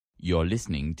You're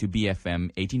listening to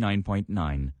BFM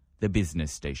 89.9, the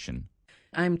business station.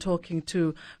 I'm talking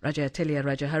to Atilia,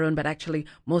 Haron, but actually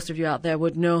most of you out there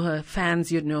would know her,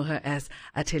 fans, you'd know her as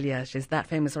Atilia. She's that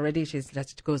famous already. She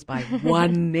just goes by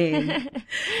one name.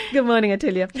 Good morning,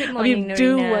 Atilia. Good morning, We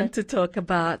do Norina. want to talk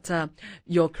about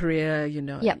your career,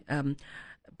 Yep.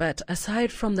 But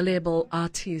aside from the label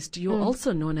artist, you're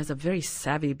also known as a very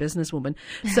savvy businesswoman.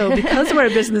 So because we're a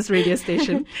business radio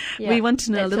station, we want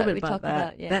to know a little bit about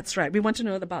that. That's right. We want to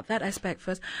know about that aspect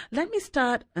first. Let me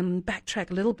start and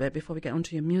backtrack a little bit before we get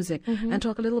onto your music and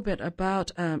talk a little bit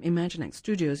about Imaginex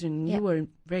Studios. You were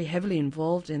very heavily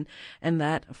involved in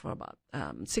that for about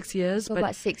 6 years. For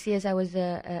about 6 years, I was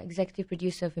the executive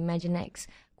producer of Imaginex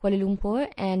Kuala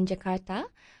Lumpur and Jakarta.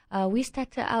 We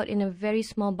started out in a very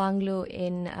small bungalow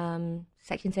in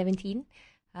Section 17.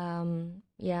 And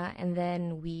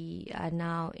then we are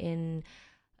now in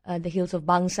the hills of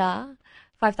Bangsa,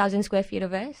 5,000 square feet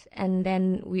of us. And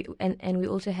then we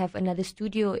also have another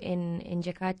studio in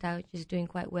Jakarta, which is doing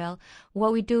quite well.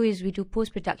 What we do is we do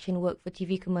post-production work for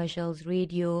TV commercials,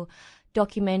 radio,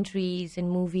 documentaries and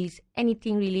movies,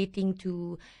 anything relating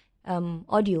to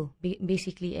audio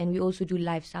basically, and we also do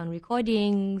live sound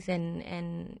recordings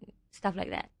and stuff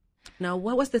like that. Now,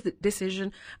 what was the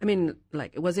decision? I mean,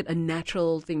 like, was it a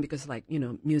natural thing because, like,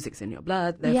 music's in your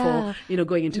blood, therefore,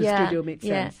 going into a studio makes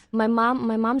sense? My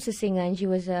mom's a singer, and she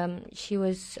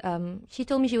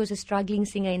told me she was a struggling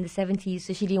singer in the 70s,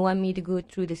 so she didn't want me to go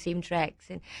through the same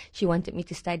tracks, and she wanted me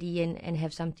to study and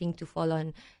have something to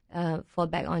fall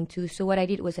back onto. So what I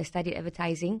did was I studied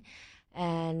advertising,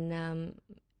 and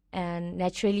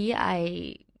naturally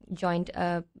I joined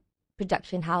a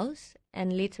production house,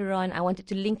 and later on I wanted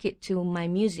to link it to my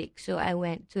music, so I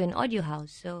went to an audio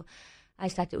house. So I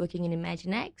started working in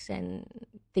Imaginex, and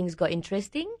things got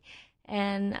interesting.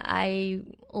 And I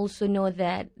also know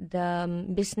that the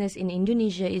business in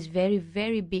Indonesia is very,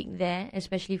 very big there,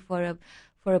 especially for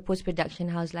a post-production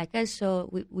house like us. So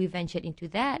we ventured into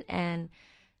that, and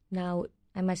now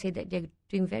I must say that they're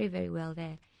doing very, very well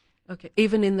there. Okay,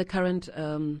 even in the current,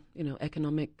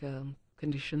 economic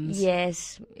conditions.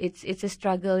 Yes, it's a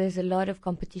struggle. There's a lot of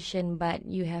competition, but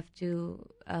you have to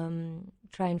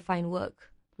try and find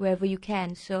work wherever you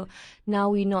can. So now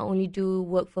we not only do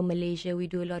work for Malaysia, we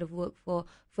do a lot of work for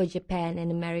Japan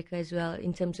and America as well,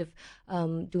 in terms of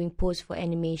doing post for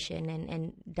animation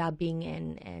and dubbing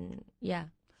and.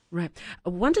 Right. I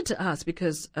wanted to ask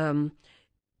because,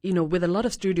 with a lot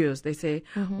of studios, they say,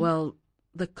 well,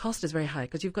 the cost is very high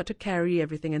because you've got to carry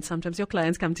everything, and sometimes your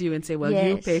clients come to you and say, well,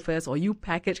 you pay first, or you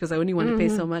package because I only want to pay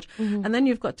so much. And then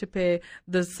you've got to pay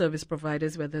the service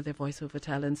providers, whether they're voiceover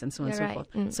talents and so on and so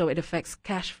forth. So it affects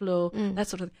cash flow, that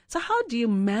sort of thing. So how do you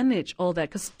manage all that?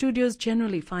 Because studios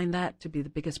generally find that to be the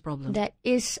biggest problem. That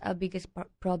is our biggest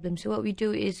problem. So what we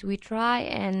do is we try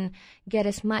and get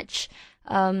as much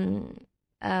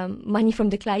money from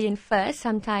the client first,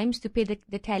 sometimes, to pay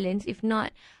the talents. If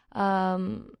not,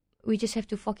 we just have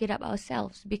to fork it up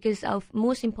ourselves, because our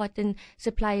most important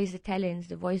supply is the talents,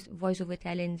 the voiceover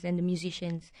talents and the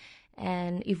musicians.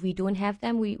 And if we don't have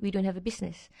them, we don't have a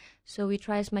business. So we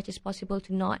try as much as possible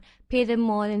to not pay them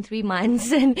more than 3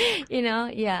 months. And,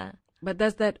 But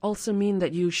does that also mean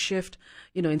that you shift,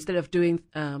 instead of doing,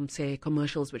 say,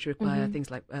 commercials which require things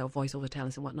like voiceover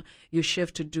talents and whatnot, you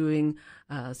shift to doing,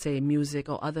 say, music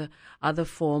or other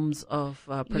forms of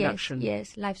production?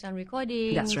 Yes, live sound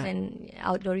recordings. That's right. And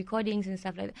outdoor recordings and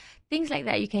stuff like that. Things like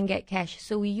that you can get cash.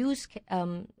 So we use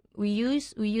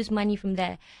money from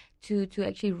there to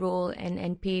actually roll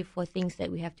and pay for things that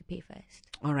we have to pay first.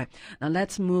 All right. Now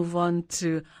let's move on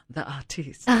to the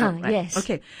artist. Right? Yes.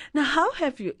 Okay. Now, how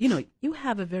have you, you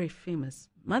have a very famous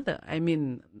mother. I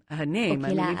mean, her name.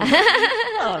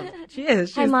 She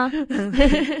is. Hi, Ma.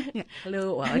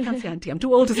 Hello. Well, I can't say auntie. I'm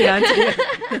too old to say auntie.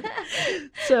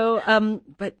 So,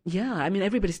 but yeah, I mean,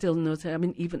 everybody still knows her. I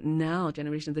mean, even now,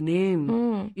 generation, the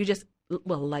name, you just,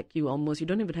 like you almost, you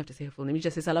don't even have to say her full name. You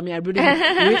just say Salamia. I really know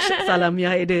which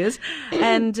Salamia it is.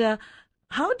 And,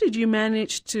 how did you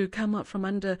manage to come up from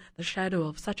under the shadow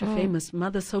of such a famous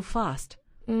mother so fast?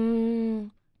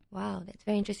 Wow, that's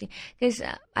very interesting. Because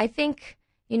I think,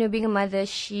 being a mother,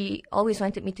 she always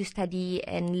wanted me to study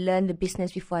and learn the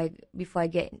business before I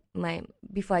get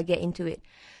into it.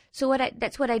 So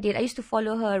that's what I did. I used to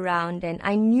follow her around, and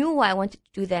I knew what I wanted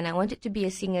to do then. I wanted to be a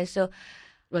singer. So,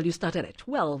 well, you started at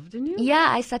 12, didn't you? Yeah,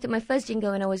 I started my first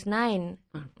jingle when I was 9.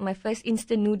 My first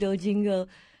instant noodle jingle.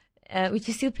 Which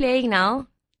is still playing now,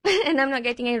 and I'm not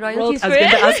getting any royalties for it.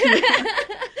 I was going to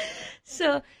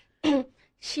ask you.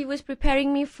 she was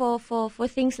preparing me for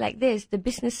things like this, the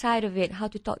business side of it, how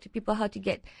to talk to people, how to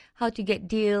get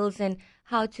deals, and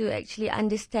how to actually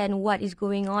understand what is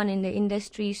going on in the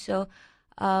industry. So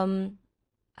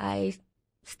I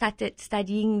started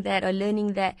studying that or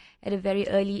learning that at a very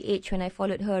early age when I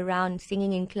followed her around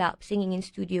singing in clubs, singing in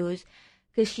studios,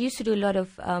 because she used to do a lot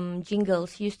of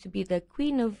jingles. She used to be the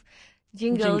queen of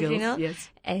jingles, you know. Yes.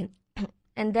 And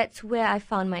that's where I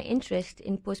found my interest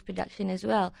in post-production as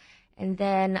well. And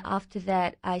then after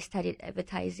that, I studied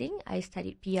advertising. I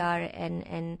studied PR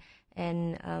and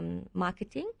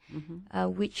marketing,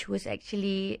 which was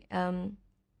actually,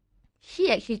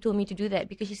 she actually told me to do that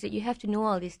because she said, you have to know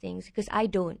all these things because I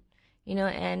don't, you know,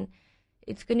 and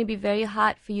it's going to be very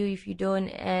hard for you if you don't.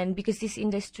 And because this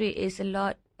industry is a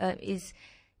lot,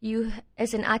 you,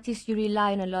 as an artist, you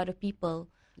rely on a lot of people.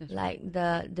 That's like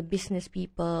right. the business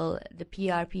people, the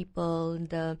PR people,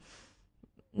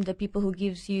 the people who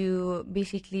gives you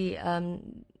basically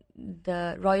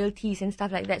the royalties and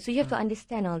stuff like that. So you have to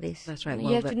understand all this. That's right.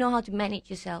 You have to know how to manage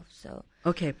yourself. So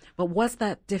okay, but was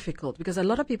that difficult? Because a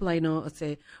lot of people I know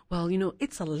say, well, you know,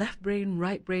 it's a left brain,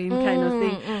 right brain kind of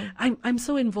thing. I'm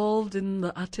so involved in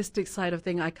the artistic side of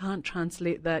thing, I can't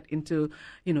translate that into,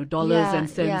 you know, dollars and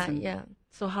cents. Yeah.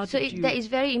 So how so did you? That is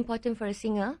very important for a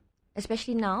singer,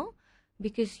 especially now,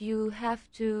 because you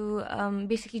have to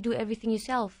basically do everything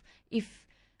yourself. If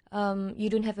you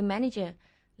don't have a manager,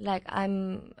 like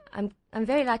I'm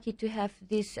very lucky to have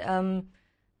this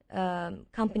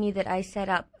company that I set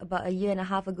up about a year and a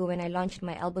half ago when I launched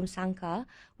my album Sanka.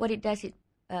 What it does is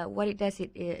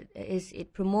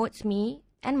it promotes me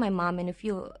and my mom and a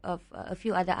few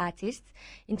other artists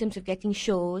in terms of getting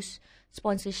shows,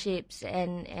 sponsorships,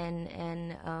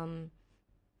 and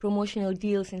promotional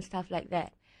deals and stuff like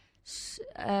that.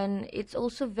 And it's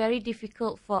also very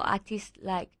difficult for artists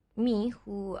like me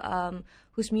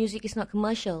whose music is not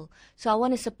commercial. So I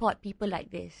want to support people like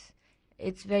this.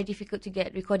 It's very difficult to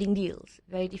get recording deals,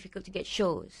 very difficult to get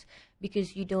shows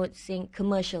because you don't sing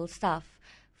commercial stuff.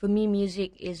 For me,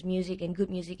 music is music and good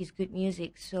music is good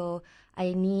music. So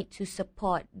I need to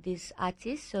support these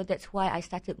artists. So that's why I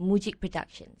started Mujik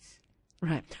Productions.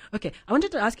 Right. Okay. I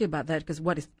wanted to ask you about that because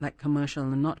what is like commercial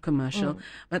and not commercial,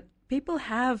 but people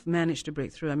have managed to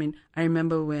break through. I mean, I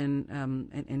remember when,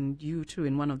 and you too,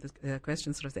 in one of the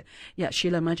questions sort of said, yeah,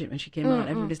 Sheila Majid, when she came out,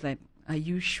 everybody's like, are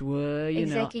you sure? You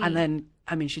exactly. know, and then,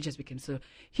 I mean, she just became so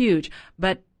huge,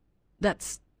 but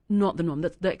that's not the norm.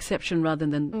 That's the exception rather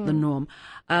than the norm.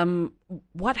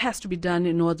 What has to be done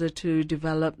in order to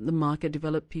develop the market,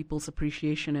 develop people's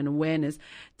appreciation and awareness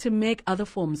to make other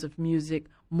forms of music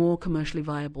more commercially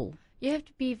viable? You have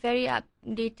to be very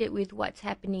updated with what's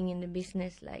happening in the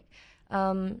business. Like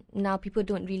now, people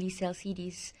don't really sell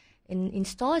CDs in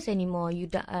stores anymore. You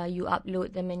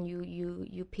upload them and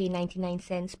you pay 99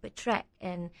 cents per track,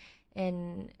 and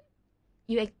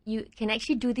you can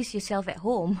actually do this yourself at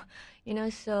home. You know,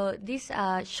 so these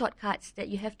are shortcuts that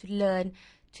you have to learn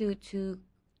to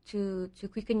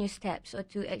quicken your steps or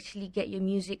to actually get your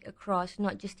music across,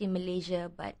 not just in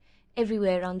Malaysia but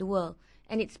everywhere around the world.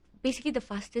 And it's basically the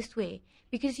fastest way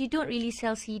because you don't really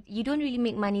you don't really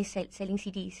make money selling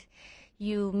CDs.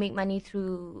 You make money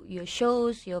through your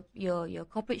shows, your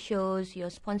corporate shows, your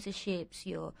sponsorships,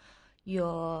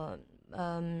 your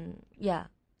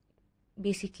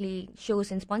basically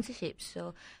shows and sponsorships.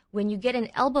 So when you get an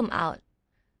album out,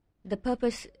 the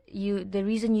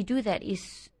reason you do that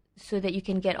is so that you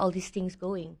can get all these things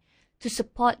going. To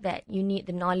support that, you need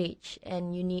the knowledge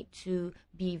and you need to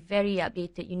be very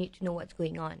updated. You need to know what's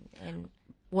going on. And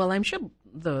well, I'm sure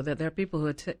though that there are people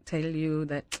who tell you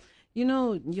that, you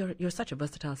know, you're such a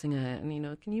versatile singer, and you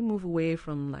know, can you move away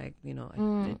from like, you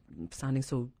know, sounding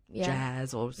so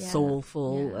jazz or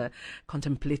soulful,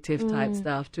 contemplative type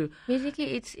stuff to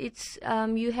basically it's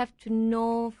you have to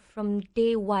know from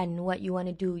day one what you want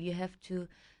to do. You have to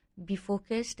be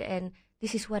focused, and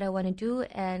this is what I want to do.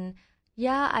 And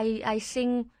I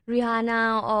sing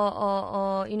Rihanna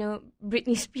or you know,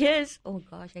 Britney Spears. Oh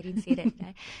gosh, I didn't say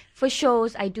that. For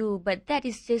shows I do, but that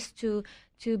is just to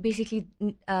basically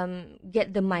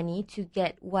get the money to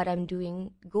get what I'm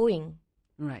doing going.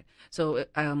 Right. So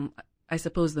I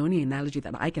suppose the only analogy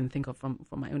that I can think of from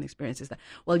my own experience is that,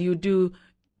 well, you do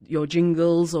your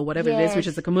jingles or whatever it is, which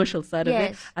is the commercial side of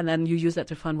it, and then you use that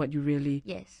to fund what you really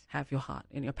have your heart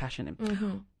and your passion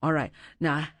in. All right.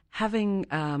 Now, having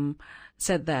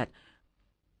said that,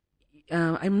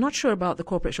 I'm not sure about the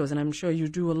corporate shows, and I'm sure you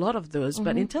do a lot of those,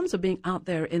 but in terms of being out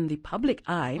there in the public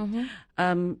eye,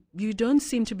 you don't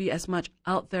seem to be as much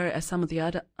out there as some of the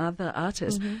other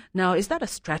artists. Now, is that a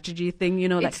strategy thing? You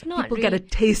know, like people get a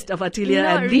taste of Atilia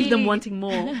and leave them wanting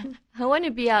more. I want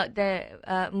to be out there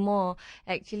more,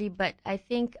 actually, but I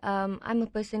think I'm a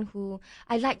person who,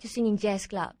 I like to sing in jazz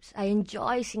clubs. I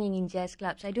enjoy singing in jazz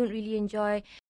clubs. I don't really enjoy